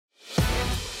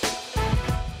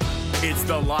It's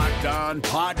the Locked On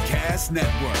Podcast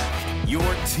Network, your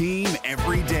team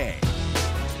every day.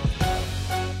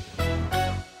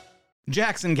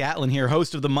 Jackson Gatlin here,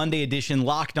 host of the Monday edition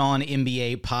Locked On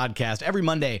NBA podcast. Every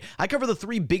Monday, I cover the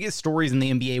three biggest stories in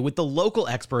the NBA with the local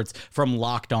experts from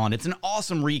Locked On. It's an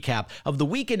awesome recap of the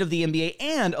weekend of the NBA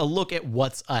and a look at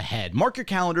what's ahead. Mark your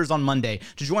calendars on Monday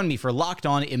to join me for Locked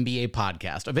On NBA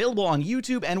podcast, available on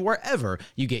YouTube and wherever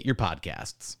you get your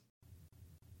podcasts.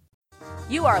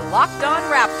 You are Locked On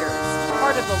Raptors,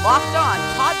 part of the Locked On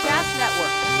Podcast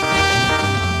Network.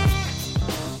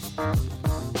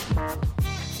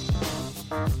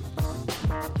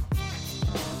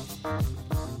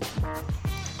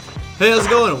 Hey, how's it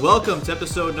going? Welcome to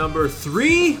episode number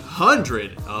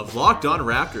 300 of Locked On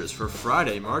Raptors for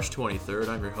Friday, March 23rd.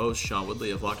 I'm your host, Sean Woodley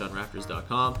of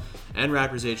LockedOnRaptors.com and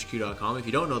RaptorsHQ.com. If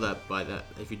you don't know that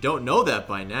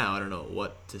by now, I don't know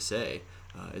what to say.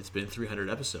 It's been 300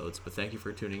 episodes, but thank you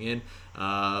for tuning in.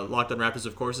 Locked On Raptors,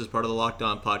 of course, is part of the Locked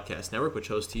On Podcast Network, which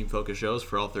hosts team-focused shows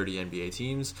for all 30 NBA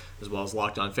teams, as well as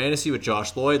Locked On Fantasy with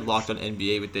Josh Lloyd, Locked On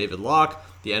NBA with David Locke.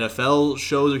 The NFL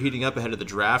shows are heating up ahead of the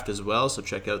draft as well, so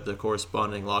check out the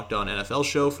corresponding Locked On NFL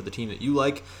show for the team that you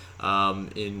like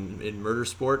in murder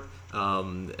sport.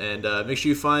 And make sure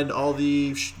you find all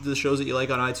the shows that you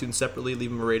like on iTunes separately. Leave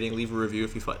them a rating, leave a review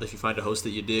if you find a host that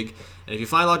you dig. And if you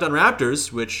find Locked On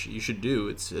Raptors, which you should do,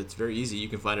 it's very easy. You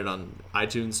can find it on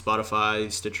iTunes,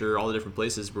 Spotify, Stitcher, all the different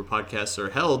places where podcasts are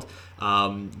held.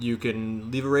 You can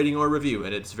leave a rating or a review,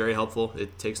 and it's very helpful.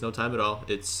 It takes no time at all.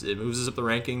 It moves us up the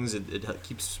rankings. It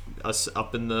keeps us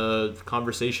up in the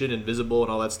conversation and visible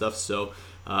and all that stuff. So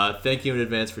thank you in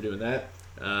advance for doing that.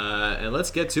 And let's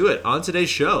get to it. On today's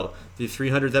show, the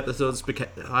 300th episode.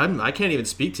 I can't even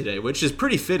speak today, which is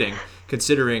pretty fitting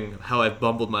considering how I've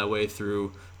bumbled my way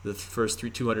through the first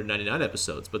 299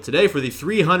 episodes. But today, for the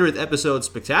 300th episode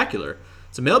spectacular,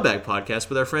 it's a mailbag podcast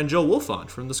with our friend Joe Wolfond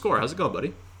from The Score. How's it going,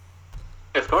 buddy?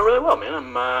 It's going really well, man.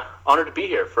 I'm honored to be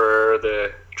here for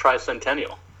the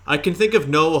tricentennial. I can think of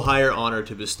no higher honor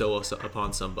to bestow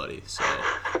upon somebody. So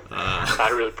I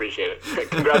really appreciate it.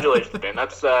 Congratulations, man.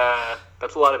 That's a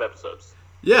lot of episodes.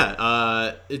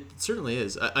 Yeah, it certainly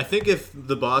is. I think if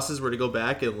the bosses were to go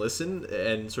back and listen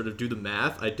and sort of do the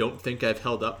math, I don't think I've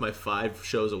held up my 5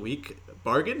 shows a week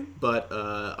bargain, but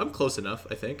I'm close enough,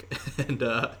 I think. And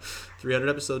 300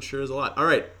 episodes sure is a lot. All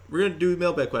right, we're going to do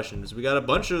mailbag questions. We got a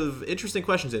bunch of interesting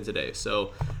questions in today,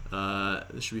 so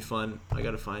this should be fun. I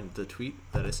got to find the tweet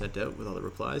that I sent out with all the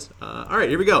replies. All right,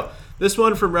 here we go. This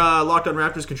one from Locked On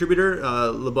Raptors contributor,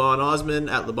 Laban Osman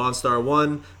at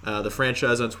LabanStar1, the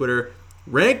franchise on Twitter.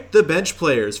 Rank the bench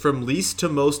players from least to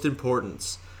most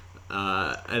importance.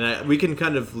 We can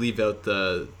kind of leave out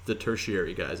the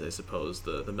tertiary guys, I suppose,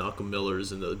 the Malcolm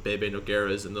Millers and the Bebe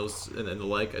Nogueiras and those and the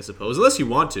like, I suppose, unless you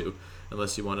want to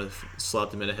slot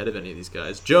them in ahead of any of these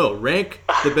guys. Joe, rank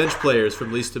the bench players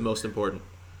from least to most important.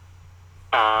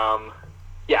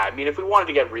 Yeah, I mean, if we wanted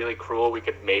to get really cruel, we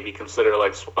could maybe consider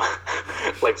like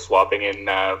swapping in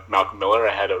Malcolm Miller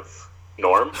ahead of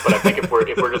Norm. But I think if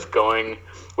we're just going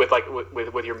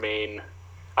with your main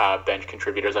bench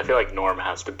contributors, I feel like Norm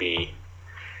has to be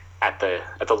at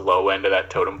the low end of that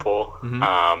totem pole,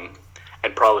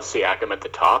 and probably Siakam at the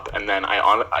top. And then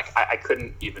I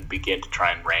couldn't even begin to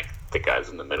try and rank the guys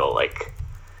in the middle. Like,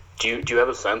 do you have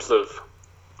a sense of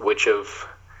which of,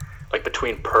 like,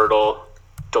 between Pirtle,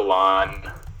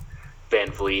 DeLon, Van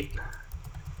Vliet,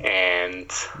 and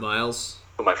Miles?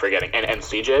 Who am I forgetting? And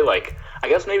CJ. Like, I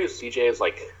guess maybe CJ is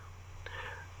like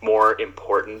more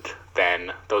important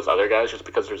than those other guys, just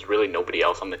because there's really nobody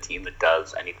else on the team that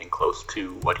does anything close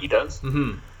to what he does.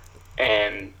 Mm-hmm.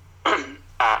 And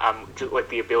just like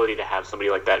the ability to have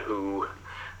somebody like that who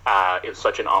is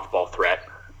such an off-ball threat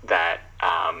that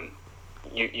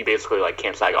you basically like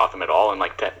can't sag off him at all, and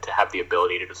like to have the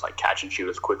ability to just like catch and shoot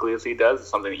as quickly as he does is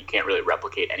something that you can't really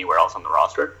replicate anywhere else on the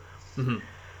roster. Mm-hmm.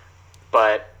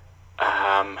 But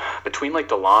between like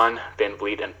DeLon, Van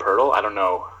Vliet, and Pirtle, I don't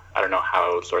know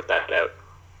how I would sort that out.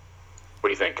 What do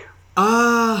you think?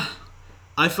 I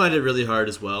find it really hard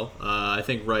as well. I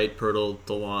think Wright, Pirtle,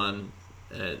 DeLon,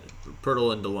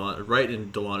 Pirtle and DeLon, Wright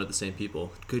and DeLon are the same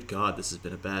people. Good God, this has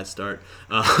been a bad start.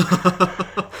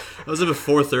 I was up at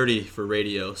 4:30 for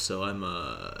radio, so I'm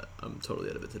totally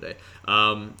out of it today.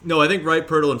 No, I think Wright,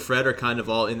 Pirtle, and Fred are kind of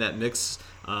all in that mix.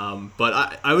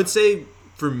 But I would say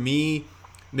for me,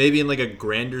 maybe in like a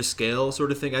grander scale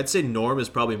sort of thing, I'd say Norm is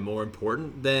probably more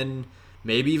important than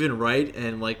maybe even Wright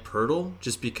and like Pirtle,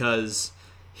 just because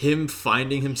him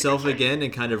finding himself again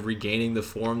and kind of regaining the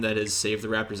form that has saved the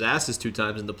Raptors' asses 2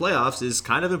 times in the playoffs is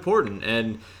kind of important.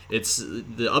 And it's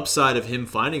the upside of him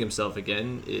finding himself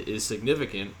again is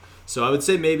significant. So I would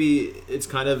say maybe it's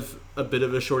kind of a bit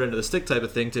of a short end of the stick type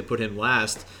of thing to put him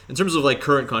last. In terms of like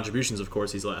current contributions, of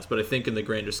course, he's last. But I think in the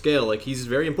grander scale, like he's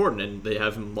very important. And they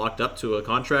have him locked up to a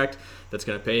contract that's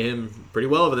going to pay him pretty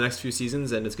well over the next few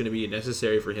seasons. And it's going to be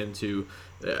necessary for him to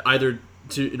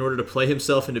in order to play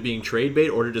himself into being trade bait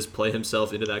or to just play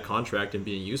himself into that contract and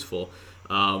being useful.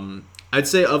 I'd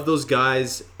say of those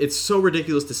guys, it's so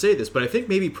ridiculous to say this, but I think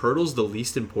maybe Pirtle's the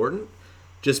least important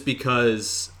just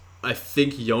because I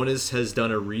think Jonas has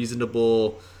done a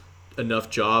reasonable enough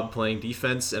job playing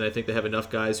defense, and I think they have enough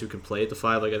guys who can play at the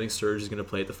 5. Like I think Serge is going to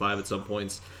play at the 5 at some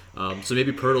points. So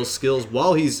maybe Pirtle's skills,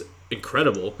 while he's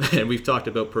incredible, and we've talked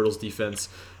about Pirtle's defense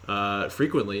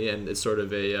frequently, and it's sort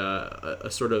of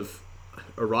a sort of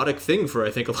erotic thing for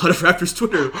I think a lot of Raptors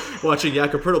Twitter watching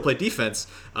Jakob Pirtle play defense.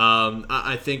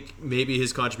 I think maybe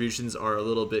his contributions are a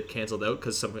little bit canceled out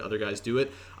because some other guys do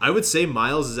it. I would say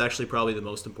Miles is actually probably the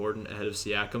most important ahead of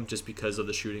Siakam just because of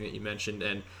the shooting that you mentioned.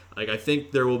 And like I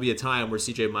think there will be a time where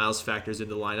CJ Miles factors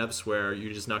into lineups where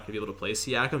you're just not going to be able to play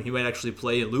Siakam. He might actually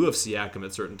play in lieu of Siakam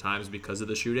at certain times because of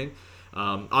the shooting.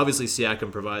 Obviously,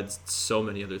 Siakam provides so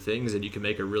many other things, and you can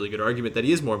make a really good argument that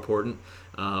he is more important.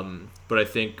 But I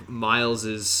think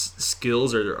Miles'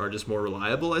 skills are just more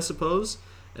reliable, I suppose.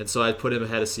 And so I'd put him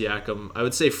ahead of Siakam. I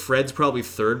would say Fred's probably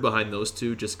third behind those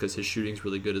two just because his shooting's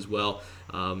really good as well.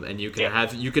 And you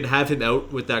can have him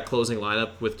out with that closing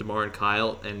lineup with DeMar and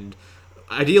Kyle, and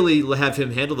ideally have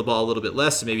him handle the ball a little bit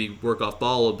less, maybe work off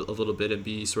ball a little bit and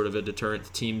be sort of a deterrent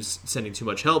to teams sending too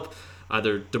much help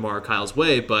either DeMar or Kyle's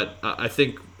way. But I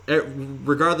think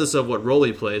regardless of what role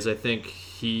he plays, I think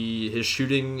his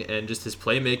shooting and just his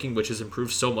playmaking, which has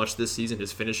improved so much this season,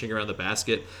 his finishing around the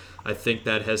basket, I think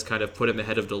that has kind of put him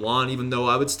ahead of DeLon, even though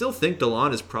I would still think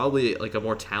DeLon is probably like a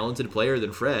more talented player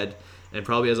than Fred and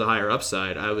probably has a higher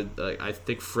upside. I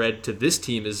think Fred to this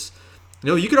team is,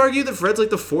 you could argue that Fred's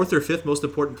like the 4th or 5th most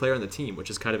important player on the team, which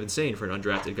is kind of insane for an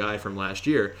undrafted guy from last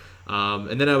year.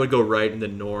 And then I would go right and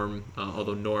then Norm,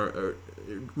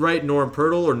 right Norm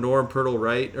Pirtle or Norm Pirtle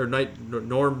right or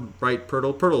Norm right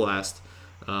Pirtle last.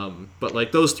 But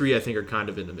like those three I think are kind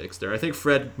of in the mix there. I think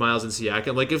Fred, Miles, and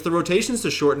Siakam, like if the rotations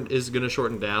is going to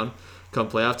shorten down come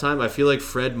playoff time, I feel like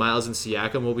Fred, Miles, and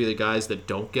Siakam will be the guys that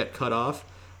don't get cut off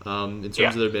in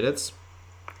terms of their minutes.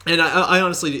 And I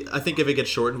honestly, I think if it gets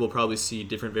shortened, we'll probably see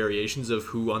different variations of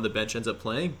who on the bench ends up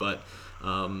playing. But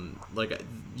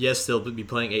yes, they'll be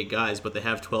playing 8 guys, but they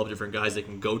have 12 different guys they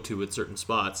can go to at certain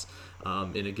spots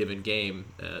in a given game.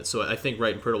 So I think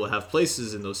Wright and Pirtle will have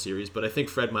places in those series, but I think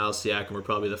Fred, Miles, Siakam are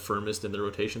probably the firmest in the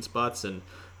rotation spots, and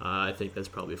I think that's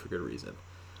probably for good reason.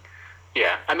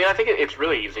 Yeah, I mean, I think it's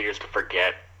really easy just to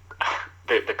forget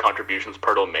the contributions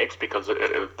Pirtle makes because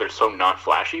they're so not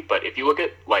flashy. But if you look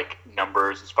at like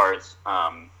numbers as far as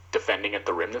defending at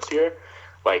the rim this year,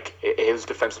 like his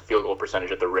defensive field goal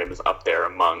percentage at the rim is up there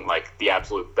among like the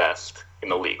absolute best in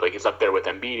the league. Like he's up there with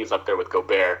Embiid, he's up there with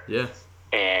Gobert. Yeah.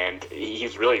 And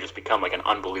he's really just become like an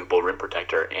unbelievable rim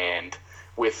protector. And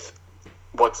with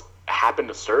what's happened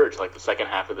to Serge like the second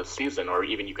half of the season, or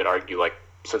even you could argue like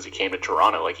since he came to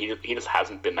Toronto, like he just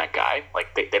hasn't been that guy.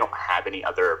 Like they don't have any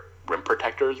other rim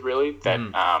protectors really that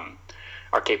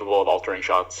are capable of altering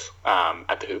shots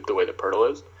at the hoop the way that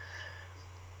Pirtle is.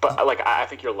 But like I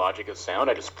think your logic is sound.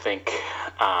 I just think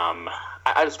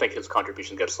his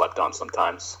contribution gets slept on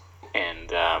sometimes,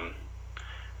 and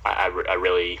I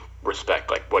really respect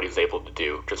like what he's able to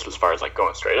do just as far as like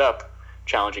going straight up,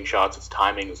 challenging shots. His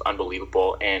timing is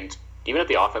unbelievable, and even at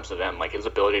the offensive end, like his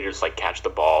ability to just like catch the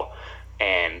ball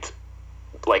and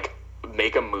like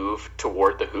make a move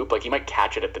toward the hoop. Like he might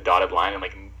catch it at the dotted line and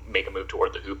like make a move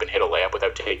toward the hoop and hit a layup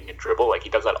without taking a dribble. Like he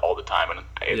does that all the time, and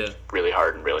it's really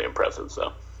hard and really impressive.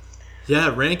 So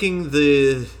yeah, ranking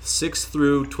the 6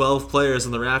 through 12 players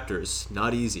on the Raptors,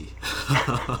 not easy.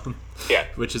 Yeah,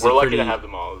 which is we're lucky to have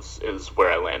them all is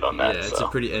where I land on that. Yeah, it's a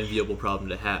pretty enviable problem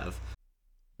to have.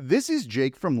 This is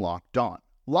Jake from Locked On.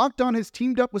 Locked On has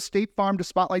teamed up with State Farm to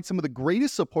spotlight some of the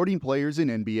greatest supporting players in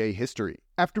NBA history.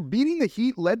 After beating the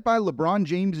Heat led by LeBron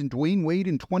James and Dwayne Wade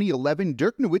in 2011,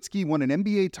 Dirk Nowitzki won an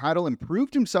NBA title and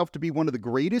proved himself to be one of the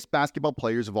greatest basketball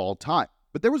players of all time.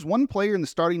 But there was one player in the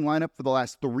starting lineup for the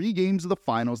last 3 games of the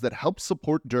finals that helped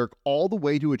support Dirk all the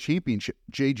way to a championship,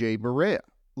 JJ Barea.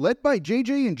 Led by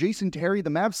JJ and Jason Terry, the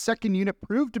Mavs' second unit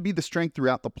proved to be the strength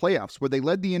throughout the playoffs, where they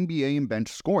led the NBA in bench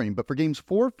scoring. But for games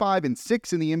 4, 5, and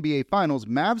 6 in the NBA Finals,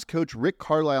 Mavs coach Rick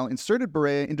Carlisle inserted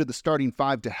Barea into the starting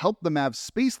 5 to help the Mavs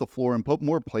space the floor and put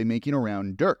more playmaking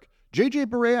around Dirk. JJ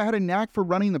Barea had a knack for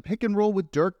running the pick and roll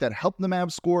with Dirk that helped the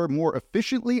Mavs score more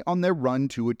efficiently on their run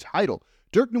to a title.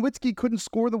 Dirk Nowitzki couldn't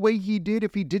score the way he did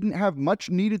if he didn't have much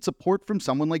needed support from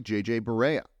someone like JJ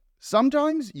Barea.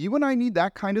 Sometimes you and I need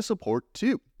that kind of support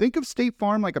too. Think of State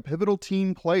Farm like a pivotal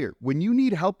team player. When you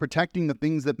need help protecting the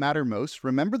things that matter most,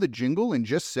 remember the jingle and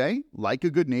just say, like a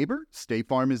good neighbor, State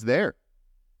Farm is there.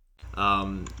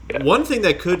 One thing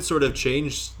that could sort of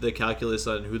change the calculus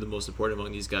on who the most important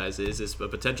among these guys is a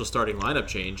potential starting lineup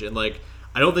change. And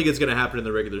I don't think it's going to happen in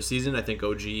the regular season. I think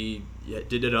OG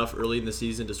did enough early in the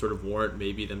season to sort of warrant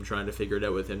maybe them trying to figure it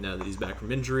out with him now that he's back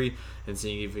from injury and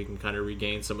seeing if he can kind of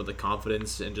regain some of the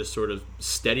confidence and just sort of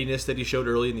steadiness that he showed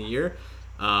early in the year.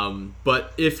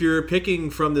 But if you're picking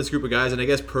from this group of guys, and I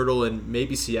guess Pirtle and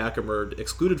maybe Siakam are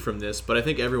excluded from this, but I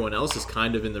think everyone else is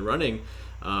kind of in the running.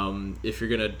 If you're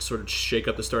going to sort of shake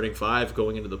up the starting five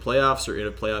going into the playoffs or in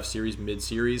a playoff series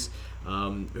mid-series,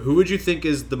 who would you think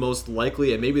is the most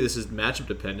likely, and maybe this is matchup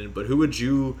dependent, but who would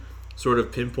you sort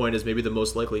of pinpoint as maybe the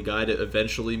most likely guy to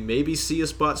eventually maybe see a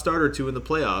spot start or two in the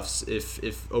playoffs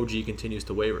if OG continues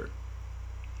to waver?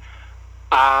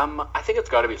 I think it's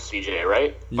got to be CJ,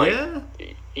 right? Yeah.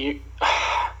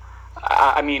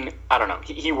 I mean, I don't know.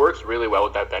 He works really well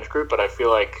with that bench group, but I feel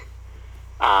like,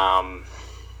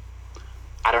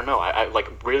 I don't know. I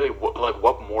really,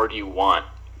 what more do you want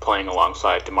playing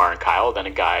alongside DeMar and Kyle than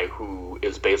a guy who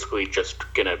is basically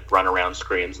just gonna run around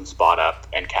screens and spot up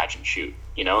and catch and shoot?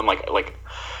 You know, and like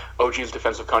OG's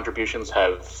defensive contributions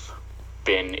have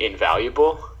been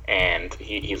invaluable, and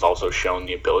he's also shown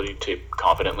the ability to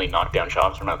confidently knock down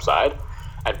shots from outside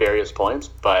at various points.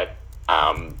 But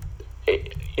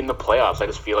in the playoffs, I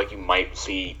just feel like you might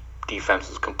see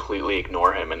defenses completely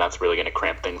ignore him, and that's really going to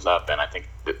cramp things up. And I think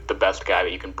the best guy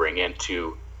that you can bring in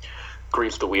to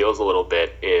grease the wheels a little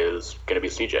bit is going to be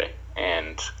CJ.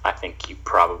 And I think you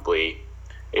probably,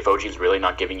 if OG's really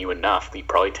not giving you enough, you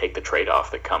probably take the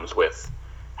trade-off that comes with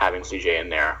having CJ in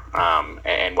there,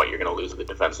 and what you're going to lose at the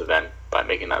defensive end by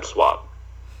making that swap.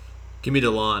 Give me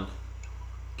DeLon.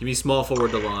 Give me small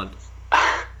forward DeLon.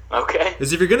 Okay.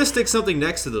 Because if you're going to stick something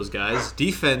next to those guys,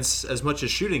 defense, as much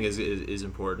as shooting is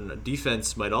important,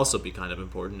 defense might also be kind of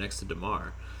important next to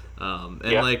DeMar.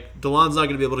 DeLon's not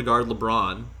going to be able to guard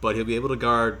LeBron, but he'll be able to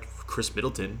guard Chris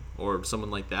Middleton or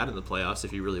someone like that in the playoffs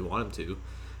if you really want him to.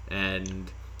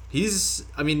 And he's,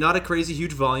 not a crazy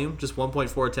huge volume, just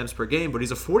 1.4 attempts per game, but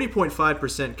he's a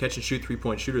 40.5% catch and shoot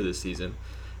three-point shooter this season.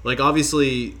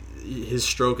 Obviously, his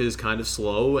stroke is kind of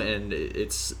slow, and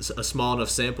it's a small enough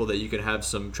sample that you can have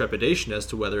some trepidation as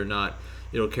to whether or not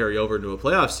it'll carry over into a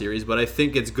playoff series, but I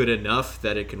think it's good enough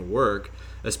that it can work,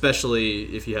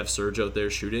 especially if you have Serge out there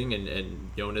shooting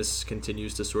and Jonas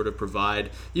continues to sort of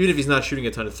provide, even if he's not shooting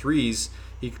a ton of threes,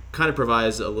 he kind of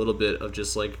provides a little bit of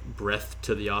just breadth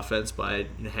to the offense by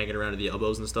hanging around at the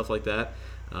elbows and stuff like that.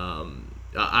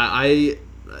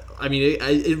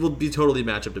 It will be totally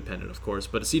matchup dependent, of course,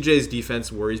 but CJ's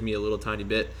defense worries me a little tiny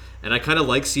bit, and I kind of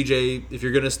like CJ, if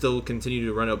you're going to still continue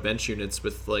to run out bench units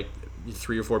with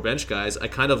 3 or 4 bench guys, I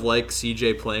kind of like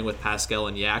CJ playing with Pascal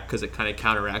and Yak because it kind of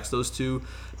counteracts those two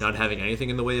not having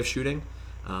anything in the way of shooting.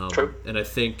 True. And I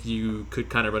think you could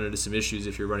kind of run into some issues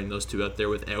if you're running those two out there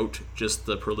without just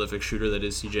the prolific shooter that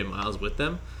is CJ Miles with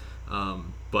them.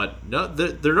 But no,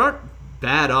 they're not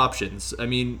bad options. It'd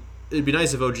be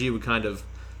nice if OG would kind of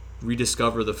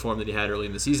rediscover the form that he had early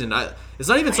in the season. It's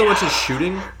not even so much his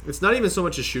shooting. It's not even so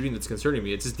much his shooting that's concerning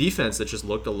me. It's his defense that just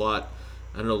looked a lot,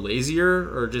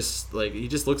 lazier, or just he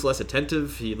just looks less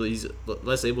attentive. He's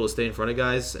less able to stay in front of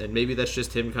guys, and maybe that's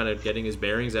just him kind of getting his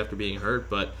bearings after being hurt.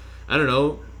 But I don't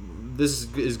know.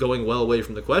 This is going well away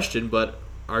from the question, but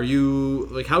are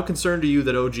you how concerned are you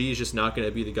that OG is just not going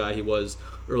to be the guy he was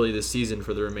early this season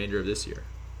for the remainder of this year?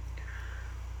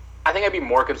 I think I'd be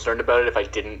more concerned about it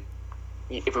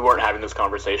if we weren't having this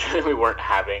conversation, if we weren't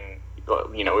having, if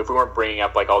we weren't bringing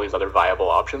up all these other viable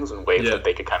options and ways that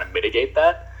they could kind of mitigate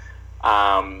that.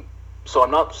 So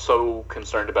I'm not so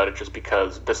concerned about it just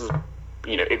because this is,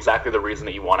 exactly the reason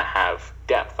that you want to have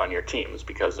depth on your teams,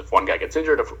 because if one guy gets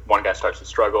injured, if one guy starts to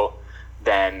struggle,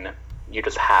 then you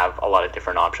just have a lot of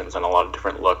different options and a lot of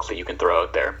different looks that you can throw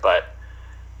out there. But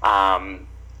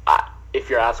if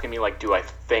you're asking me, do I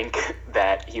think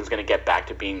that he's going to get back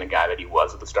to being the guy that he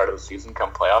was at the start of the season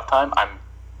come playoff time, I'm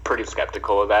pretty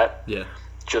skeptical of that. Yeah.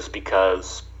 Just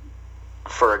because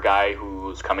for a guy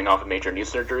who's coming off a major knee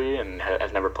surgery and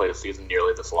has never played a season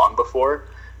nearly this long before,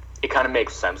 it kind of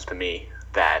makes sense to me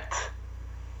that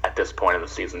at this point in the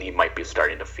season he might be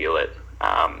starting to feel it,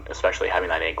 especially having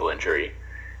that ankle injury.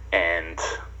 And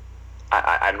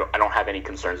I don't have any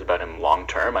concerns about him long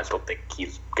term. I still think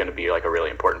he's going to be like a really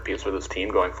important piece for this team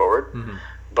going forward. Mm-hmm.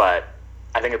 But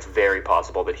I think it's very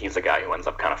possible that he's a guy who ends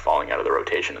up kind of falling out of the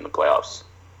rotation in the playoffs.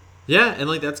 Yeah, and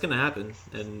like that's going to happen.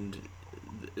 And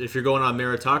if you're going on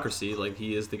meritocracy, like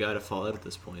he is the guy to fall out at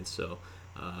this point. So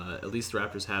at least the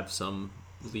Raptors have some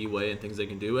leeway and things they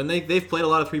can do. And they've played a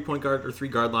lot of 3-point guard or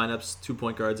 3-guard lineups,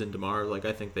 2-point guards in DeMar. Like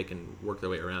I think they can work their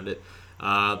way around it.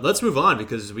 Let's move on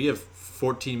because we have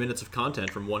 14 minutes of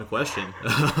content from one question.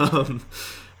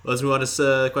 Let's move on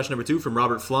to question number 2 from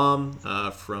Robert Flom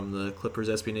from the Clippers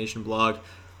SB Nation blog.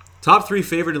 Top 3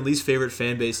 favorite and least favorite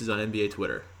fan bases on NBA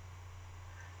Twitter.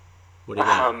 What do you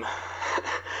got?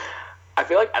 I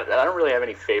feel like I don't really have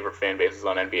any favorite fan bases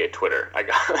on NBA Twitter. I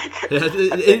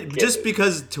got just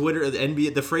because Twitter,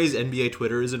 the phrase NBA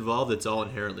Twitter is involved, it's all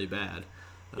inherently bad.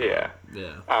 Yeah.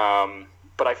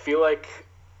 But I feel like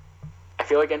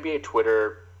NBA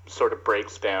Twitter sort of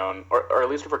breaks down, or at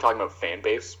least if we're talking about fan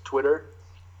base Twitter,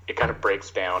 it kind of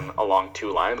breaks down along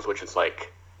 2 lines, which is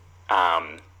like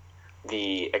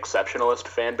the exceptionalist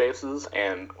fan bases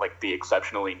and like the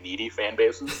exceptionally needy fan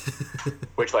bases,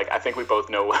 which like I think we both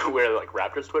know where like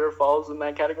Raptors Twitter falls in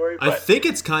that category. But I think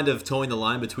it's kind of towing the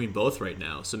line between both right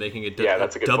now, so making it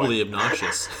that's a good doubly point.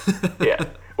 Obnoxious. Yeah.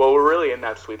 Well, we're really in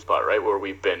that sweet spot, right, where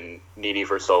we've been needy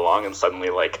for so long and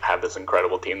suddenly like have this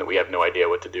incredible team that we have no idea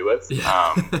what to do with.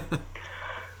 Yeah.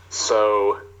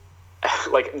 So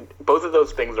like both of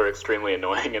those things are extremely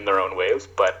annoying in their own ways,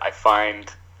 but I find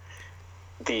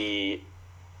the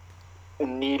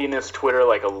neediness Twitter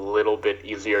like a little bit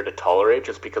easier to tolerate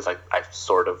just because I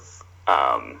sort of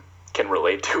can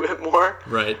relate to it more.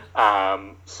 Right.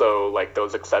 So like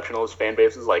those exceptionalist fan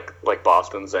bases like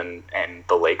Boston's and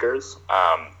the Lakers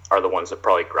are the ones that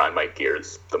probably grind my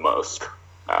gears the most.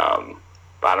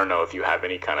 But I don't know if you have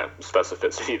any kind of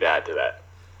specificity to add to that.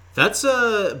 That's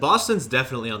Boston's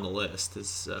definitely on the list.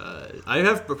 It's I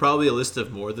have probably a list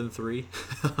of more than 3.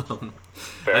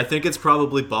 I think it's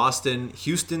probably Boston.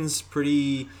 Houston's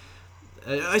pretty.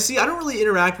 I don't really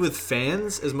interact with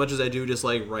fans as much as I do just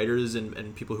like writers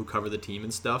and people who cover the team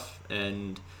and stuff,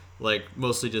 and like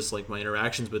mostly just like my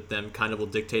interactions with them kind of will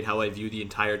dictate how I view the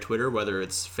entire Twitter, whether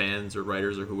it's fans or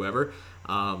writers or whoever.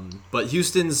 But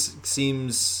Houston's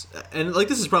seems, and like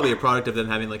this is probably a product of them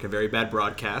having like a very bad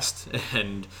broadcast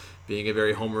and being a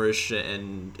very homerish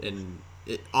and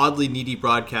oddly needy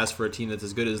broadcast for a team that's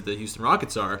as good as the Houston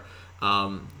Rockets are.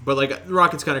 But like the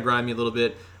Rockets kind of grind me a little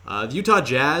bit. The Utah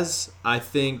Jazz, I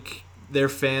think their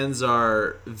fans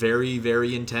are very,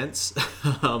 very intense.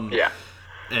 Yeah.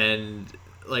 And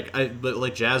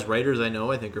but Jazz writers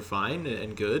I think are fine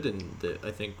and good, and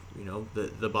I think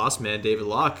the boss man David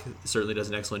Locke certainly does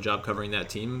an excellent job covering that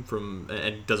team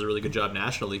and does a really good job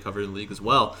nationally covering the league as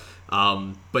well.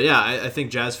 But yeah, I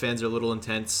think Jazz fans are a little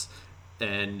intense,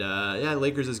 and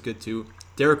Lakers is good too.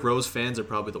 Derrick Rose fans are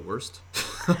probably the worst.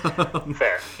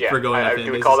 Fair, yeah. For going on fan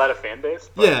do we bases. call that a fan base?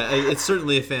 But... Yeah, it's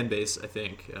certainly a fan base, I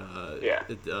think.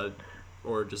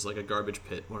 Or just like a garbage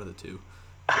pit, one of the two.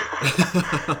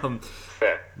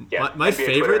 Fair. Yeah. My NBA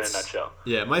favorites. Twitter in a nutshell.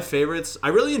 Yeah, my favorites. I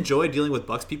really enjoyed dealing with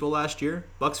Bucks people last year.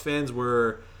 Bucks fans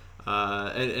were,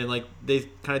 and like they've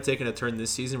kind of taken a turn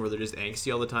this season where they're just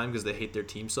angsty all the time because they hate their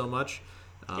team so much.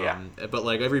 But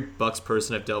like every Bucks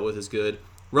person I've dealt with is good.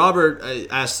 Robert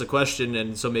asked the question,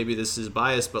 and so maybe this is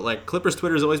biased, but like Clippers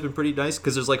Twitter has always been pretty nice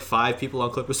because there's like 5 people on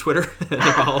Clippers Twitter, and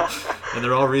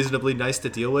they're all reasonably nice to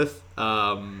deal with.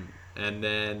 And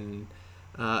then,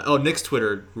 Knicks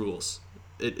Twitter rules.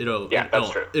 That's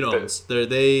true. It owns.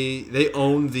 They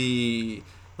own the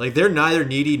they're neither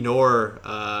needy nor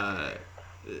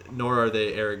are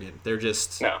they arrogant. They're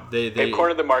just they've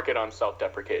cornered the market on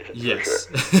self-deprecation. Yes,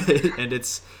 for sure. and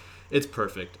it's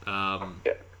perfect.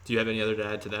 Do you have any other to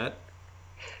add to that?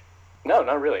 No,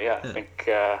 not really. Yeah.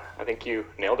 I think you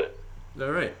nailed it. All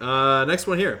right. Next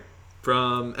one here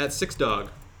from @6dog.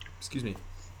 Excuse me.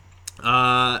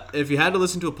 If you had to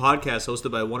listen to a podcast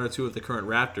hosted by one or two of the current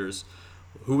Raptors,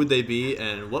 who would they be,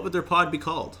 and what would their pod be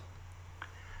called?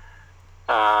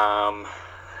 I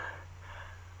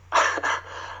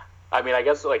mean, I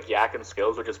guess like Yak and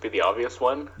Skills would just be the obvious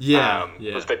one. Yeah.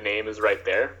 Because the name is right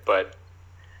there, but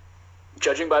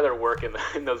judging by their work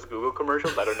in those Google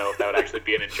commercials, I don't know if that would actually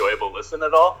be an enjoyable listen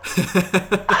at all.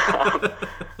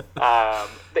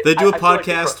 They do a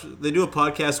podcast. Like they do a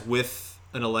podcast with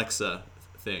an Alexa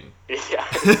thing. Yeah.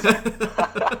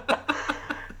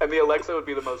 And the Alexa would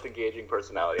be the most engaging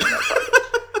personality in that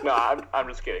podcast. No, I'm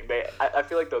just kidding. I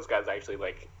feel like those guys actually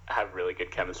like have really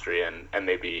good chemistry, and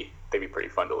they'd be pretty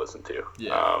fun to listen to.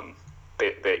 Yeah.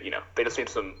 They just need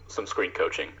some screen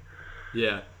coaching.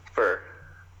 Yeah. For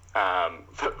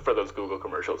for those Google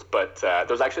commercials. But there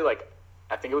was actually like,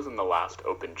 I think it was in the last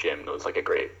open gym. There was like a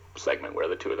great segment where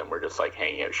the two of them were just like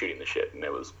hanging out, shooting the shit, and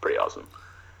it was pretty awesome.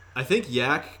 I think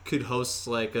Yak could host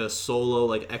like a solo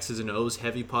like X's and O's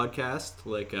heavy podcast,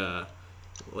 like a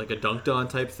Dunked On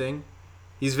type thing.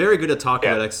 He's very good at talking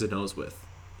about X's and O's with.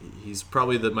 He's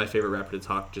probably my favorite rapper to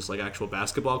talk just like actual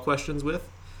basketball questions with.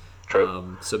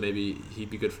 True. So maybe he'd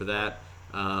be good for that.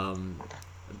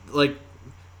 Like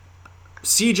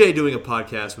CJ doing a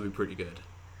podcast would be pretty good.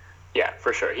 Yeah,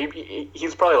 for sure.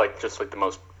 He's probably like just like the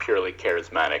most purely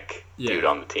charismatic dude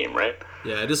on the team, right?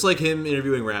 Yeah, just like him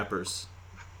interviewing rappers.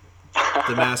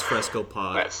 The Mass Fresco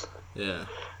pod. Nice. Yeah,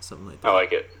 something like that. I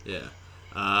like it. Yeah.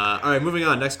 All right, moving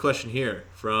on. Next question here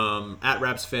from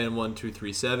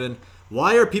 @RapsFan1237.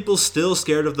 Why are people still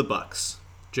scared of the Bucks?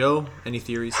 Joe, any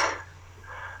theories?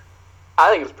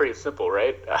 I think it's pretty simple,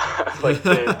 right? Like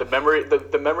the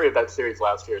memory of that series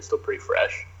last year is still pretty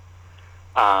fresh.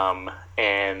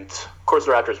 And of course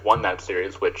the Raptors won that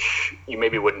series, which you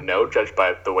maybe wouldn't know judged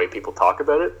by the way people talk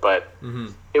about it, but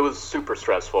it was super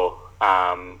stressful.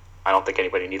 I don't think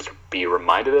anybody needs to be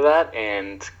reminded of that,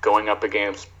 and going up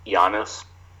against Giannis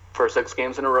for 6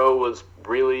 games in a row was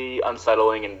really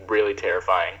unsettling and really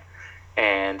terrifying,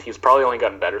 and he's probably only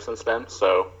gotten better since then,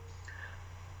 so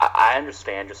I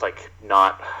understand just like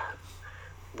not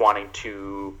wanting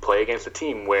to play against a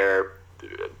team where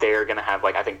they're going to have,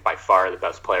 like, I think by far the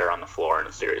best player on the floor in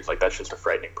a series. Like, that's just a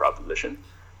frightening proposition.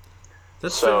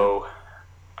 That's so.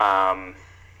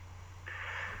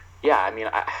 Yeah, I mean,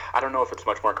 I don't know if it's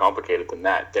much more complicated than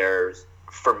that.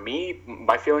 For me,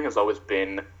 my feeling has always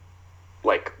been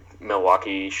like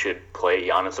Milwaukee should play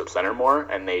Giannis at center more,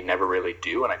 and they never really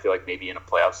do. And I feel like maybe in a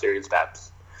playoff series,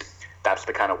 that's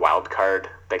the kind of wild card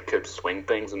that could swing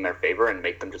things in their favor and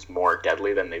make them just more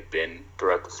deadly than they've been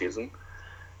throughout the season.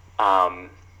 And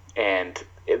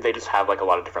they just have like a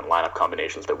lot of different lineup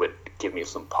combinations that would give me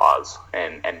some pause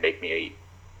and make me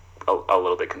a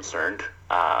little bit concerned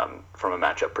from a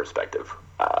matchup perspective.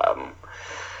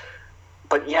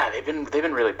 But yeah, they've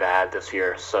been really bad this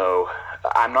year, so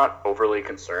I'm not overly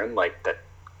concerned. Like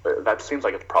that seems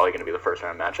like it's probably going to be the first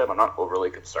round matchup. I'm not overly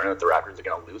concerned that the Raptors are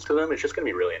going to lose to them. It's just going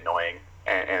to be really annoying,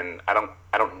 and I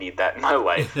don't need that in my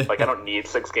life. Like I don't need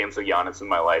 6 games of Giannis in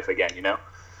my life again. You know.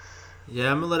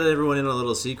 Yeah, I'm gonna let everyone in on a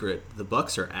little secret. The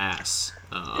Bucks are ass.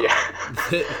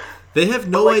 They have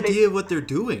no idea what they're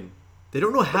doing. They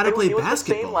don't know how to play basketball. It was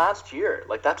the same last year.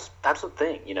 Like that's the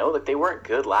thing, you know. Like they weren't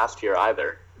good last year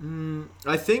either.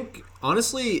 I think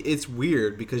honestly, it's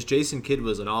weird because Jason Kidd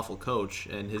was an awful coach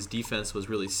and his defense was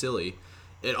really silly.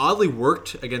 It oddly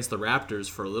worked against the Raptors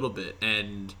for a little bit,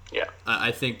 and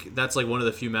I think that's like one of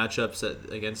the few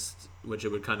matchups against which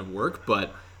it would kind of work.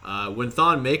 But when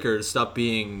Thon Maker stopped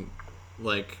being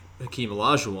like Hakeem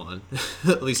Olajuwon,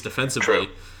 at least defensively,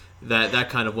 that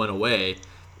kind of went away.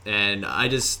 And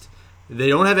they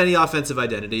don't have any offensive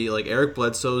identity. Like Eric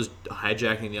Bledsoe's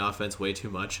hijacking the offense way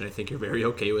too much, and I think you're very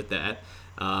okay with that.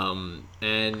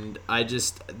 And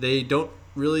they don't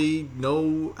really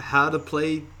know how to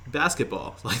play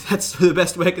basketball. Like that's the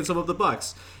best way I can sum up the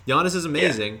Bucks. Giannis is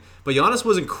amazing, but Giannis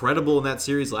was incredible in that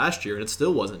series last year, and it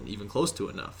still wasn't even close to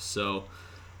enough. So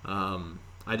I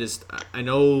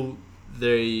know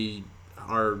they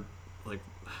are like,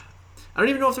 I don't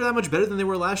even know if they're that much better than they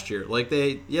were last year. Like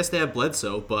they have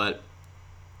Bledsoe, but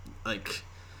like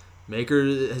Maker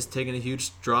has taken a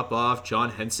huge drop off. John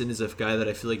Henson is a guy that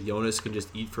I feel like Jonas can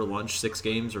just eat for lunch 6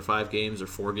 games or 5 games or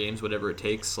 4 games, whatever it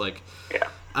takes. Like,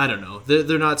 I don't know.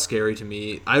 They're not scary to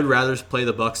me. I'd rather play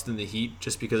the Bucks than the Heat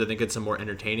just because I think it's a more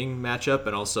entertaining matchup,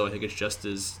 and also I think it's just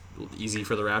as easy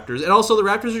for the Raptors. And also the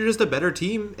Raptors are just a better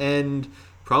team and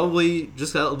probably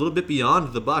just a little bit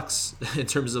beyond the Bucks in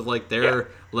terms of like their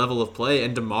level of play.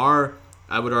 And DeMar,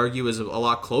 I would argue, is a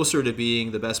lot closer to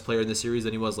being the best player in the series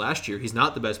than he was last year. He's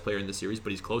not the best player in the series,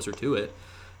 but he's closer to it.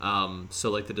 So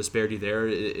like the disparity there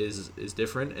is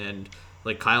different. And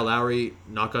like Kyle Lowry,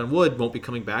 knock on wood, won't be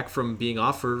coming back from being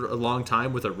off for a long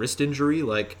time with a wrist injury.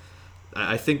 Like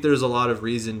I think there's a lot of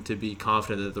reason to be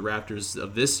confident that the Raptors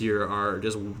of this year are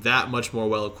just that much more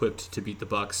well equipped to beat the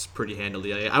Bucks pretty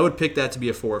handily. I would pick that to be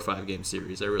a 4 or 5 game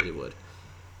series. I really would.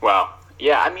 Wow.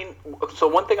 Yeah, I mean, so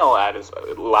one thing I'll add is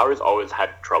Lowry's always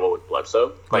had trouble with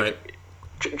Bledsoe. Like,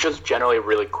 just generally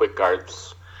really quick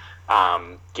guards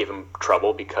give him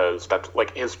trouble because that's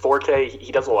like his forte.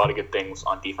 He does a lot of good things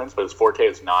on defense, but his forte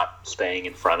is not staying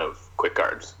in front of quick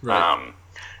guards. Right.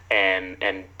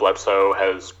 And Bledsoe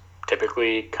has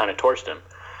typically kind of torched him.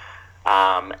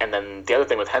 And then the other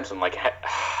thing with Henson, like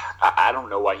I don't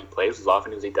know why he plays as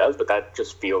often as he does, but that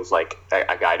just feels like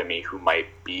a guy to me who might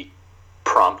be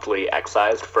promptly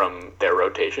excised from their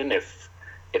rotation if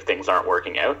things aren't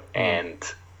working out,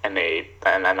 and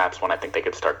that's when I think they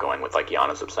could start going with like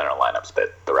Giannis at center lineups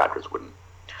that the Raptors wouldn't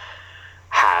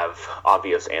have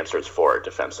obvious answers for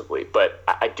defensively. But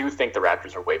I do think the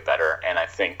Raptors are way better, and I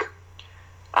think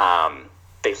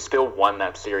they still won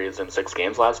that series in 6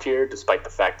 games last year, despite the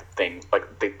fact that things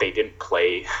like they didn't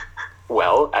play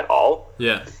well at all.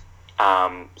 Yeah.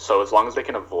 So as long as they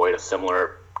can avoid a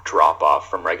similar drop off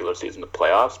from regular season to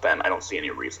playoffs, then I don't see any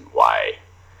reason why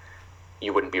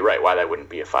you wouldn't be right, why that wouldn't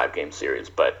be a 5-game series.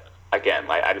 But again,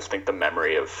 I just think the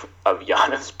memory of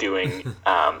Giannis doing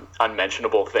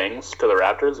unmentionable things to the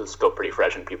Raptors is still pretty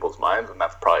fresh in people's minds, and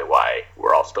that's probably why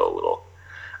we're all still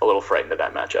a little frightened of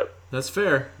that matchup. That's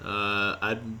fair.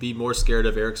 I'd be more scared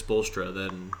of Eric Spoelstra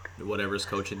than whatever's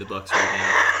coaching the Bucks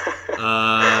right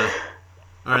now.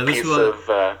 All right,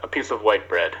 a piece of white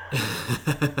bread.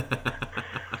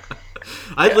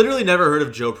 I'd literally never heard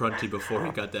of Joe Prunty before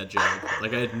he got that job.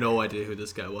 Like, I had no idea who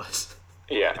this guy was.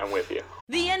 Yeah, I'm with you.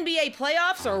 The NBA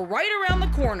playoffs are right around the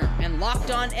corner, and Locked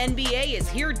On NBA is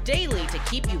here daily to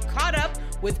keep you caught up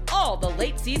with all the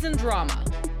late season drama.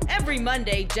 Every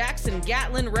Monday, Jackson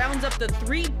Gatlin rounds up the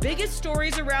 3 biggest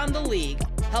stories around the league,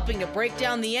 helping to break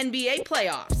down the NBA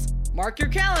playoffs. Mark your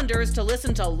calendars to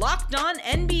listen to Locked On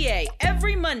NBA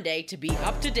every Monday to be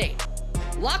up to date.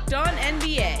 Locked On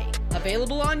NBA,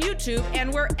 available on YouTube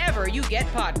and wherever you get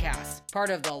podcasts. Part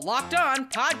of the Locked On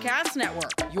Podcast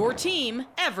Network, your team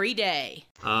every day.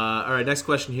 All right, next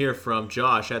question here from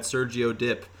Josh at Sergio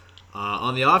Dip.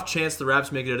 On the off chance the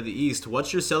Raps make it out of the East,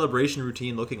 what's your celebration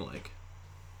routine looking like?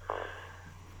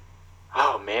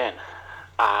 Oh, man.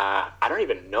 I don't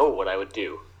even know what I would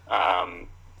do.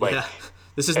 Yeah.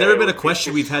 This has never been a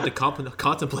question we've had to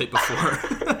contemplate before.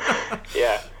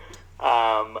 Yeah.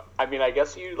 I mean, I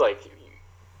guess you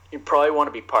probably want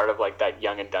to be part of like that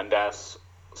Young and Dundas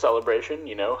celebration,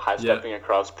 high stepping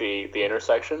across the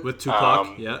intersection with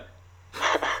Tupac. Yeah.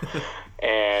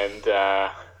 And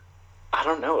I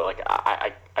don't know. Like,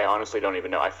 I honestly don't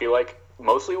even know. I feel like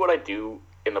mostly what I do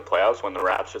in the playoffs when the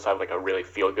Raps just have like a really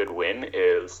feel good win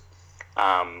is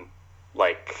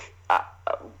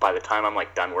by the time I'm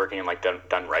like done working and like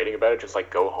done writing about it, just like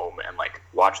go home and like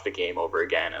watch the game over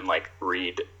again and like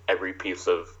read every piece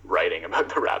of writing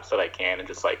about the Raps that I can and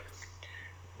just like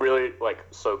really like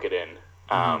soak it in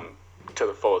to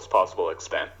the fullest possible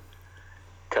extent.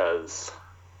 Because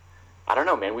I don't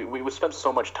know, man, we would spend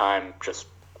so much time just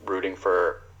rooting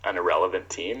for an irrelevant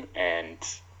team, and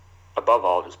above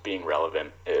all, just being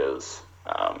relevant is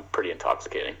pretty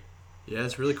intoxicating. Yeah,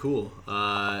 it's really cool.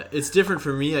 It's different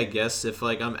for me, I guess, if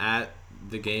like I'm at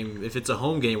the game. If it's a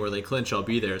home game where they clinch, I'll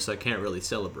be there, so I can't really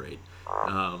celebrate.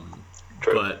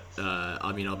 True. But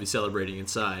I mean, I'll be celebrating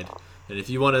inside. And if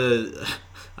you want to,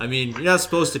 I mean, you're not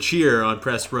supposed to cheer on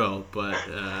press row, but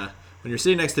when you're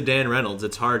sitting next to Dan Reynolds,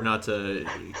 it's hard not to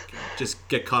just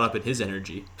get caught up in his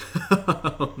energy.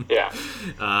 Yeah.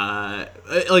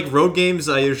 Like road games,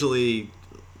 I usually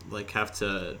like have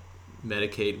to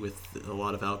medicate with a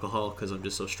lot of alcohol because I'm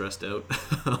just so stressed out.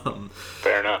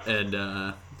 Fair enough.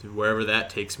 And wherever that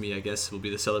takes me, I guess will be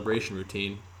the celebration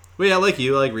routine. But yeah, like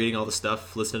you, I like reading all the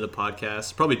stuff, listening to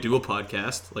podcasts. Probably do a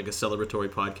podcast, like a celebratory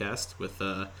podcast with.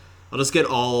 I'll just get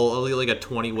like a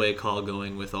 20-way call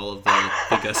going with all of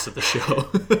the guests of the show.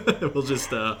 We'll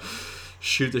just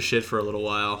shoot the shit for a little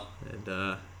while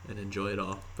and enjoy it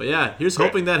all. But yeah, here's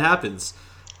hoping that happens.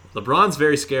 LeBron's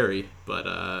very scary, but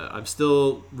I'm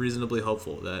still reasonably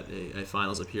hopeful that a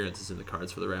finals appearance is in the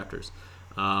cards for the Raptors.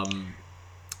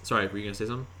 Sorry, were you gonna say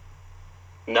something?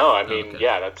 No, I mean, okay.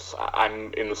 Yeah,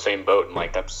 I'm in the same boat, and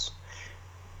like that's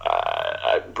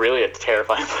really a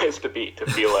terrifying place to be. To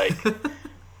feel like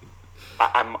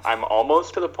I'm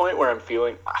almost to the point where I'm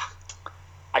feeling.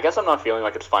 I guess I'm not feeling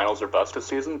like it's finals or bust this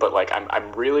season, but like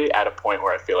I'm really at a point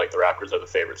where I feel like the Raptors are the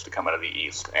favorites to come out of the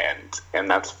East, and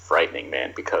that's frightening,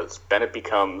 man, because then it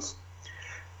becomes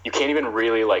you can't even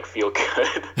really like feel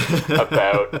good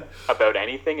about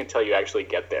anything until you actually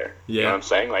get there. Yeah. You know what I'm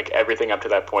saying? Like everything up to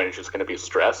that point is just going to be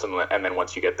stress, and then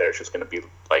once you get there, it's just going to be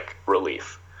like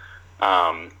relief.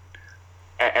 And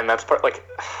that's part like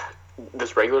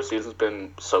this regular season's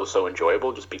been so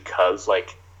enjoyable just because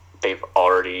like they've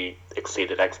already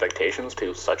exceeded expectations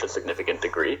to such a significant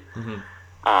degree. Mm-hmm.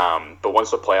 But once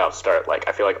the playoffs start, like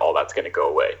I feel like all that's going to go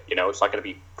away. You know, it's not going to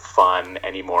be fun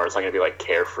anymore. It's not going to be like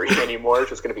carefree anymore. It's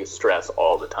just going to be stress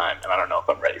all the time, and I don't know if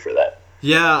I'm ready for that.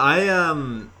 Yeah,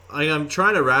 I'm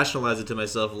trying to rationalize it to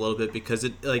myself a little bit because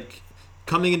it like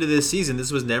coming into this season,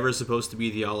 this was never supposed to be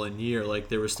the all-in year. Like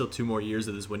there were still 2 more years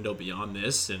of this window beyond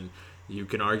this, and You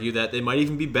can argue that they might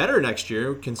even be better next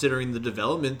year, considering the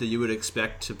development that you would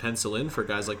expect to pencil in for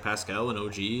guys like Pascal and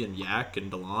OG and Yak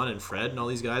and Delon and Fred and all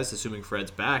these guys, assuming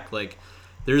Fred's back. Like,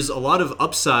 there's a lot of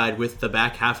upside with the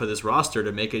back half of this roster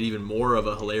to make it even more of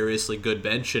a hilariously good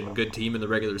bench and good team in the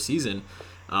regular season.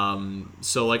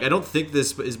 So, like, I don't think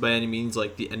this is by any means,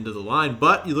 like, the end of the line.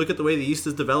 But you look at the way the East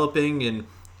is developing, and,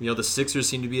 you know, the Sixers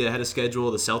seem to be ahead of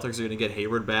schedule. The Celtics are going to get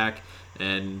Hayward back.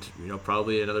 And, you know,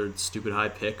 probably another stupid high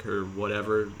pick or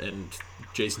whatever. And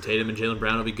Jason Tatum and Jaylen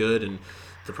Brown will be good. And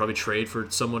they'll probably trade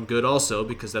for someone good also,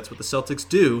 because that's what the Celtics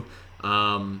do.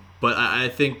 But I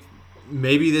think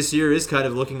maybe this year is kind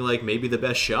of looking like maybe the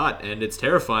best shot. And it's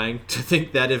terrifying to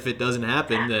think that if it doesn't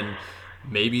happen, then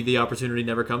maybe the opportunity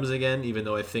never comes again, even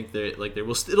though I think that, like,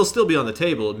 it'll still be on the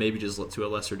table, maybe just to a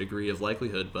lesser degree of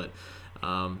likelihood. But,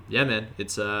 yeah, man,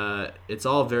 it's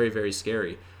all very, very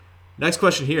scary. Next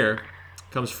question here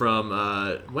comes from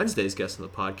Wednesday's guest on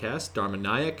the podcast, Dharma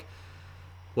Nayak.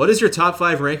 What is your top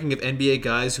 5 ranking of NBA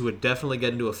guys who would definitely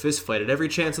get into a fist fight at every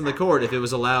chance on the court if it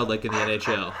was allowed, like in the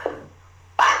NHL?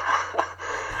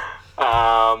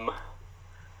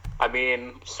 I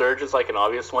mean, Serge is like an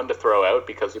obvious one to throw out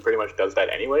because he pretty much does that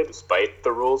anyway, despite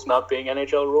the rules not being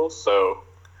NHL rules. So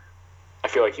I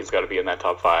feel like he's got to be in that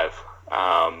top 5.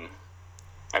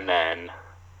 And then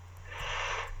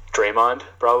Draymond,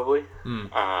 probably.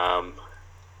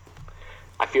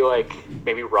 I feel like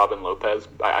maybe Robin Lopez.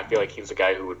 I feel like he's a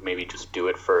guy who would maybe just do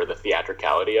it for the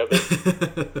theatricality of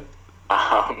it.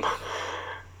 I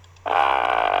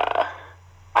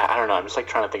don't know. I'm just like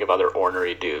trying to think of other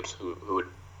ornery dudes who would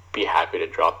be happy to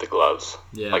drop the gloves.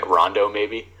 Yeah. Like Rondo,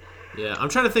 maybe. Yeah, I'm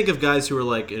trying to think of guys who are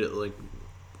like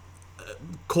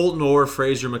Colton Orr,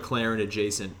 Fraser McLaren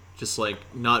adjacent. Just like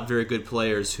not very good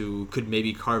players who could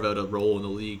maybe carve out a role in the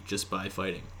league just by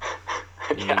fighting.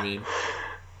 You know what I mean?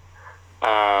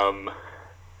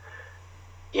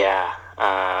 Yeah.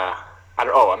 I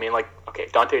don't. Oh, I mean, like, okay,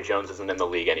 Dante Jones isn't in the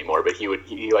league anymore, but he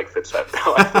like fits that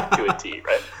bill to a T,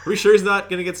 right? Are we sure he's not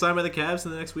going to get signed by the Cavs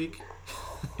in the next week?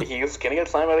 He's gonna get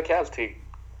signed by the Cavs to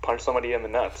punch somebody in the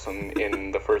nuts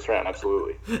in the first round.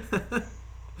 Absolutely.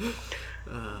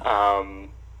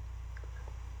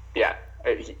 Yeah.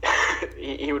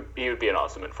 He would be an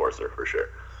awesome enforcer for sure.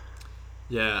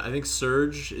 Yeah, I think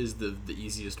Serge is the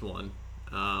easiest one.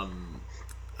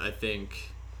 I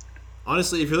think,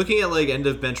 honestly, if you're looking at like end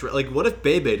of bench, like what if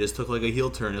Bebe just took like a heel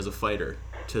turn as a fighter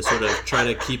to sort of try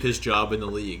to keep his job in the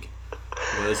league?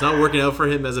 You know, it's not working out for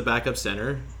him as a backup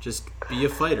center. Just be a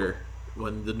fighter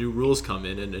when the new rules come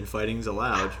in and fighting's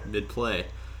allowed mid-play.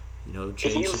 You know,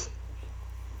 change.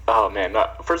 Oh man!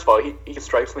 First of all, he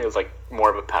strikes me as like more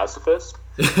of a pacifist.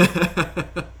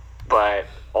 But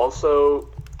also,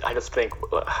 I just think,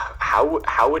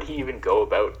 how would he even go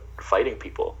about fighting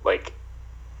people? Like,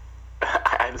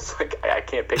 I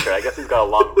can't picture it. I guess he's got a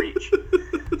long reach.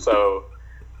 So,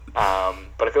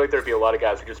 but I feel like there'd be a lot of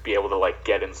guys who'd just be able to like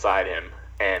get inside him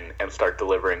and start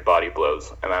delivering body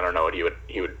blows, and I don't know what he would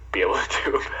be able to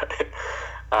do about it.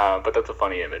 But that's a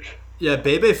funny image. Yeah,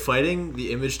 Bebe fighting,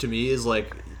 the image to me is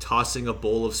like tossing a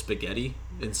bowl of spaghetti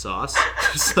in sauce.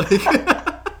 Just like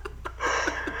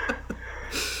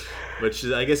which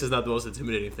I guess is not the most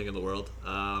intimidating thing in the world.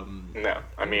 No,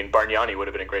 I mean, Bargnani would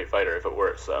have been a great fighter if it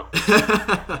were, so.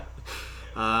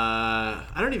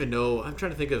 I don't even know. I'm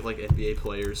trying to think of like NBA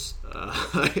players.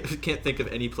 I can't think of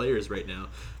any players right now.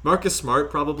 Marcus Smart,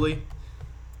 probably.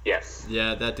 Yes.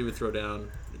 Yeah, that dude would throw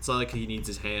down. It's not like he needs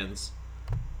his hands.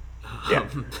 Yeah.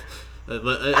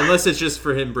 Unless it's just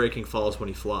for him breaking falls when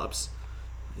he flops.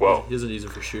 Whoa. He doesn't use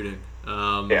it for shooting.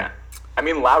 Yeah. I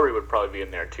mean, Lowry would probably be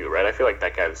in there too, right? I feel like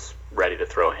that guy's ready to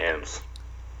throw hands.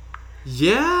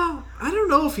 Yeah, I don't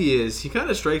know if he is. He kind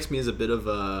of strikes me as a bit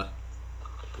of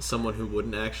someone who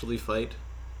wouldn't actually fight.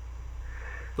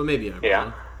 But maybe I'm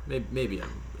wrong. Maybe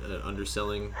I'm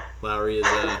underselling Lowry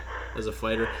as a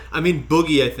fighter. I mean,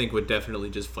 Boogie, I think, would definitely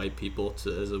just fight people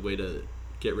as a way to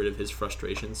get rid of his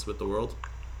frustrations with the world.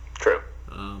 True.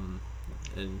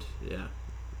 And yeah,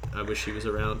 I wish he was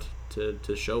around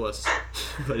to show us,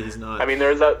 but he's not. I mean,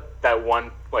 there's that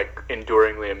one like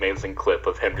enduringly amazing clip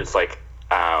of him just like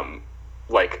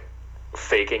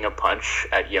faking a punch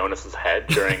at Jonas's head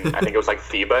during I think it was like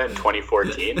FIBA in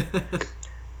 2014,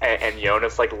 and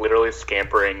Jonas like literally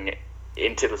scampering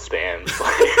into the stands.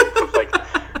 Like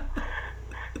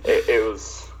it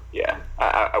was yeah.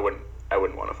 I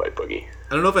wouldn't want to fight Boogie.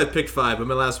 I don't know if I picked 5, but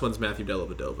my last one's Matthew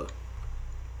Dellavedova.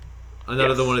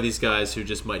 Another one of these guys who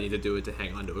just might need to do it to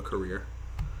hang on to a career.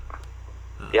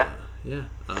 Yeah. Yeah.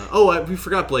 We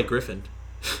forgot Blake Griffin.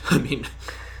 I mean,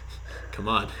 come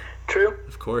on. True.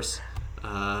 Of course.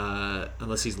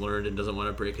 unless he's learned and doesn't want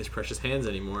to break his precious hands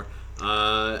anymore.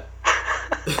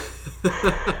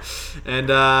 And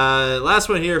last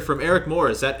one here from Eric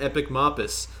Morris at Epic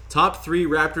Moppus. Top 3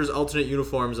 Raptors alternate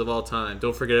uniforms of all time.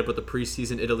 Don't forget about the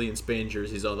preseason Italy and Spain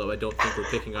jerseys, although I don't think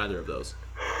we're picking either of those.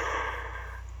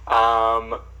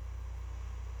 I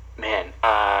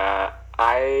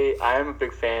am a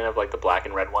big fan of like the black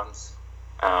and red ones.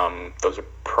 Those are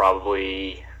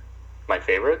probably my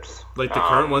favorites. Like the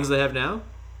current ones they have now?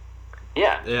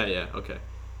 Yeah. Yeah. Okay.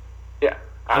 Yeah.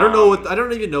 I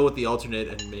don't even know what the alternate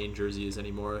and main jersey is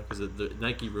anymore because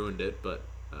Nike ruined it. But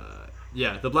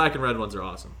yeah, the black and red ones are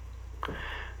awesome.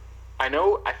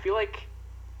 I feel like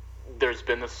there's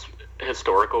been this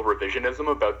historical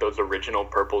revisionism about those original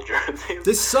purple jerseys.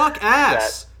 They suck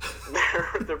ass.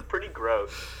 They're pretty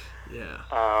gross. Yeah.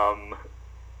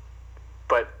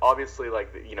 But obviously,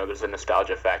 like, you know, there's a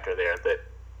nostalgia factor there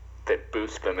that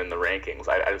boosts them in the rankings.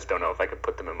 I just don't know if I could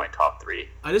put them in my top 3.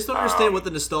 I just don't understand what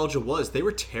the nostalgia was. They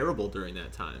were terrible during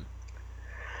that time.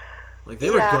 Like, they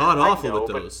were god-awful with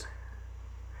those.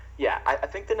 Yeah, I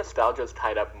think the nostalgia is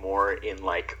tied up more in,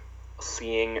 like,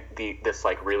 seeing this,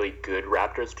 like, really good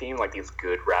Raptors team, like, these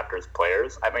good Raptors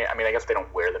players. I mean, I guess they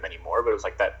don't wear them anymore, but it was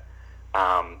like that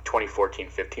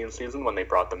 2014-15 season when they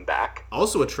brought them back.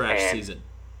 Also a trash season.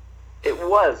 It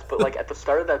was, but like at the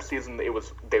start of that season, they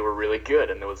were really good,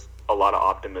 and there was a lot of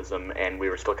optimism, and we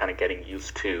were still kind of getting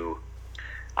used to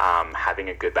having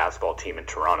a good basketball team in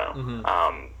Toronto.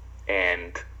 Mm-hmm.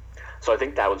 And so I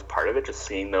think that was part of it, just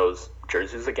seeing those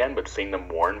jerseys again, but seeing them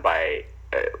worn by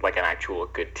like an actual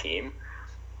good team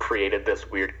created this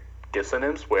weird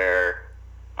dissonance where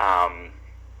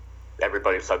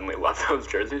everybody suddenly loved those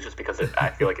jerseys just because I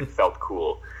feel like it felt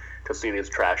cool to see these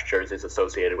trash jerseys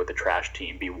associated with the trash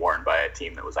team be worn by a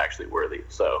team that was actually worthy.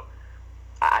 So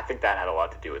I think that had a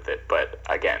lot to do with it. But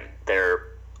again, they're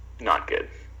not good.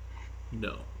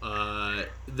 No.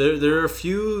 There are a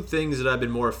few things that I've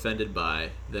been more offended by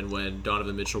than when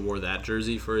Donovan Mitchell wore that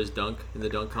jersey for his dunk in the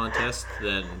dunk contest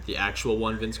than the actual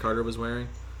one Vince Carter was wearing.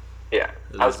 Yeah,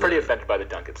 I was pretty offended by the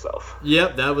dunk itself.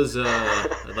 Yep, that was,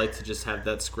 I'd like to just have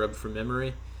that scrubbed from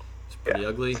memory. It's pretty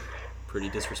ugly, pretty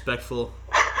disrespectful.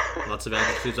 Lots of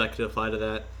adjectives I could apply to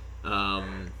that.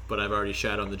 But I've already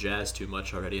shat on the Jazz too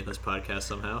much already in this podcast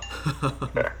somehow.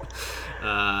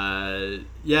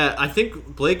 Yeah, I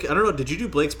think Blake, I don't know, did you do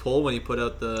Blake's poll when he put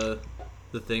out the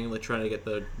thing, like trying to get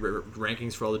the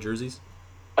rankings for all the jerseys?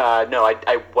 No,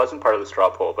 I wasn't part of the straw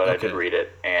poll, but I did read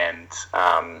it, and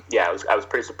I was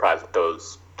pretty surprised that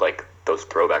those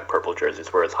throwback purple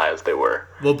jerseys were as high as they were.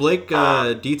 Well, Blake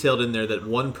detailed in there that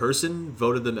one person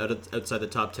voted them outside the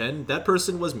top 10. That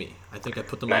person was me. I think I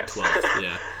put them at 12th.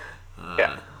 Yeah.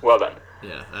 Yeah. Well done.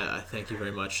 Yeah. I thank you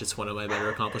very much. It's one of my better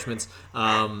accomplishments.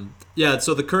 Yeah.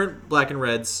 So the current black and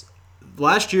reds.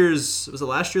 Was it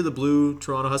last year the blue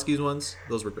Toronto Huskies ones?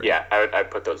 Those were great. Yeah, I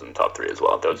put those in the top 3 as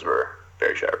well. Those were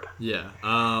very sharp. Yeah.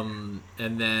 And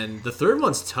then the third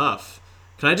one's tough.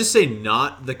 Can I just say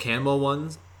not the camo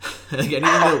ones? Like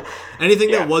anything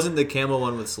that wasn't the camo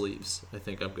one with sleeves, I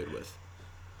think I'm good with.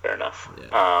 Fair enough.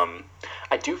 Yeah.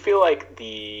 I do feel like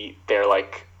they're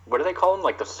like, what do they call them?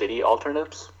 Like the city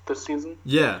alternates this season?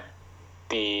 Yeah.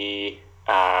 The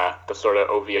sort of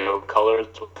OVO colors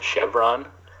with the chevron,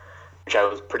 which I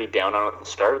was pretty down on at the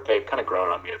start. They've kind of grown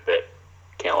on me a bit.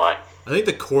 Can't lie. I think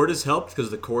the court has helped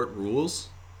because the court rules.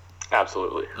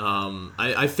 Absolutely.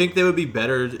 I think they would be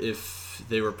better if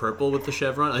they were purple with the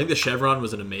chevron. I think the chevron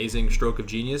was an amazing stroke of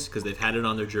genius because they've had it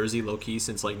on their jersey low-key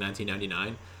since like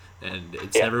 1999, and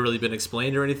it's never really been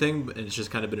explained or anything, and it's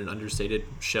just kind of been an understated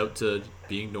shout to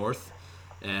being North,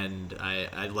 and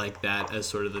I like that as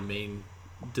sort of the main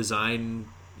design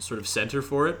sort of center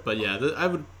for it. But yeah, I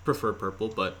would prefer purple,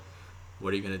 but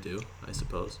what are you going to do, I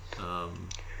suppose?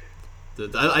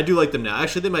 I do like them now.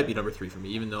 Actually, they might be number 3 for me,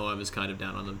 even though I was kind of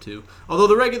down on them too. Although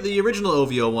the original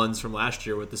OVO ones from last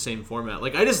year with the same format,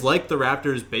 like I just like the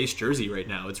Raptors base jersey right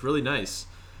now. It's really nice,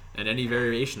 and any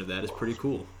variation of that is pretty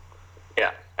cool.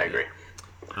 Yeah, I agree.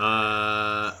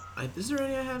 Is there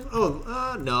any I have?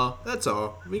 Oh, no, that's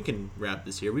all. We can wrap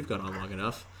this here. We've gone on long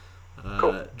enough.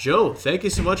 Cool. Joe, thank you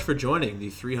so much for joining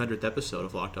the 300th episode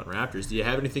of Locked On Raptors. Do you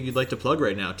have anything you'd like to plug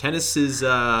right now? Tennis is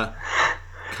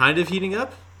kind of heating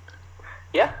up.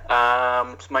 Yeah,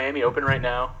 it's Miami Open right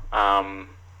now,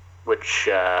 which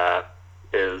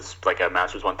is like a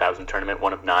Masters 1000 tournament,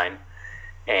 one of 9.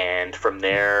 And from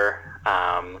there,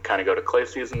 kind of go to clay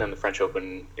season, and the French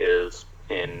Open is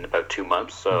in about 2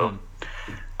 months. So,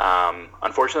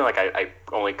 unfortunately, like I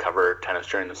only cover tennis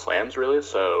during the slams, really.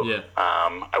 So,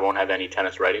 I won't have any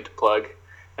tennis writing to plug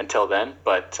until then.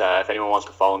 But if anyone wants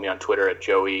to follow me on Twitter at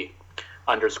Joey_J_F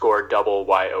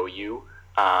 _YOU.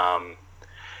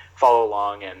 Follow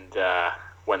along, and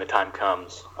when the time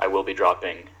comes, I will be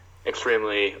dropping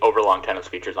extremely overlong tennis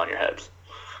features on your heads.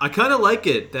 I kind of like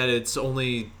it that it's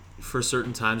only for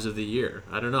certain times of the year.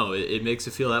 I don't know. It makes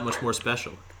it feel that much more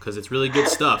special because it's really good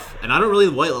stuff. And I don't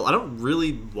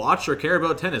really watch or care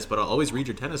about tennis, but I'll always read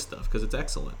your tennis stuff because it's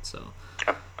excellent. So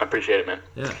I appreciate it, man.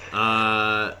 Yeah.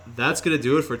 That's going to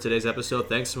do it for today's episode.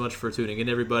 Thanks so much for tuning in,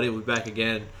 everybody. We'll be back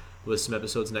again with some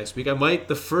episodes next week.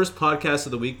 The first podcast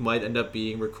of the week might end up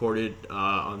being recorded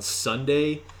on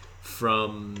Sunday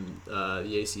from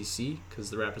the ACC because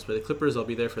the Raptors play the Clippers. I'll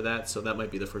be there for that, so that might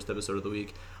be the first episode of the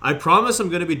week. I promise I'm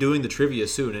going to be doing the trivia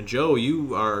soon. And Joe,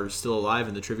 you are still alive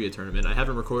in the trivia tournament. I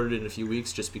haven't recorded it in a few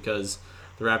weeks just because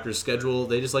the Raptors schedule,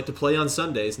 they just like to play on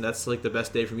Sundays, and that's like the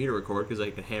best day for me to record because I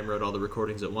can hammer out all the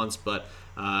recordings at once. But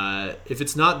if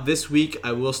it's not this week,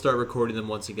 I will start recording them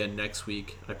once again next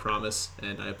week, I promise.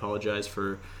 And I apologize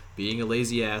for being a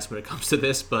lazy ass when it comes to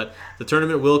this, but the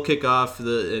tournament will kick off,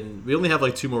 and we only have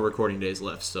like 2 more recording days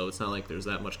left, so it's not like there's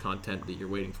that much content that you're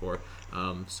waiting for.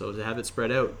 So to have it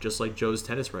spread out, just like Joe's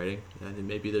tennis writing, I think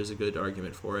maybe there's a good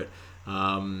argument for it.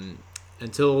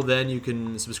 Until then, you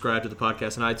can subscribe to the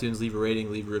podcast on iTunes, leave a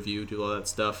rating, leave a review, do all that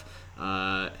stuff.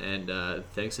 And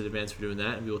thanks in advance for doing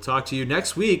that. And we will talk to you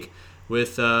next week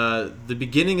with the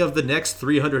beginning of the next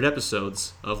 300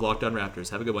 episodes of Locked On Raptors.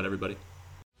 Have a good one, everybody.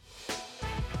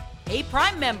 Hey,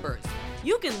 Prime members,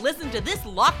 you can listen to this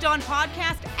Locked On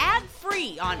podcast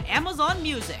ad-free on Amazon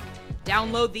Music.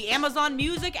 Download the Amazon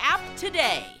Music app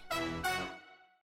today.